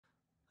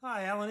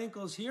Hi, Alan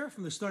Inkles here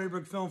from the Stony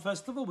Brook Film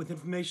Festival with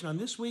information on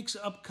this week's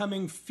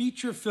upcoming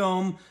feature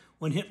film,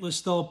 When Hitler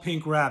Stole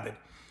Pink Rabbit.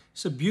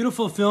 It's a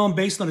beautiful film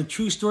based on a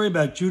true story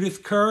about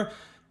Judith Kerr,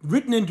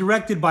 written and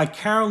directed by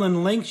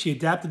Caroline Link. She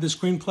adapted the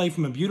screenplay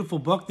from a beautiful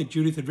book that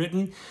Judith had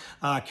written.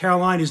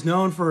 Caroline is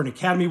known for an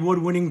Academy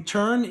Award-winning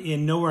turn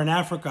in Nowhere in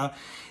Africa.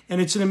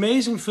 And it's an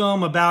amazing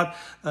film about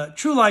a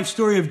true life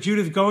story of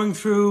Judith going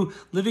through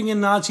living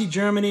in Nazi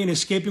Germany and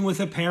escaping with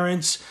her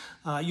parents.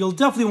 You'll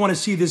definitely want to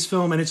see this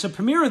film, and it's a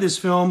premiere of this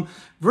film.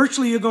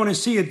 Virtually, you're going to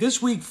see it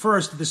this week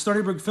first at the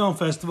Stony Brook Film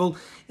Festival,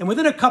 and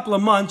within a couple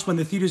of months, when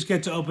the theaters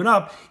get to open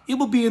up, it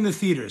will be in the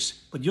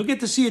theaters. But you'll get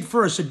to see it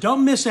first, so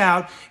don't miss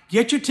out.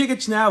 Get your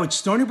tickets now at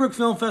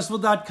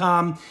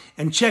StonyBrookFilmFestival.com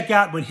and check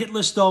out When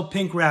Hitler Stole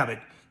Pink Rabbit.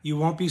 You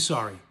won't be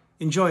sorry.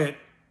 Enjoy it.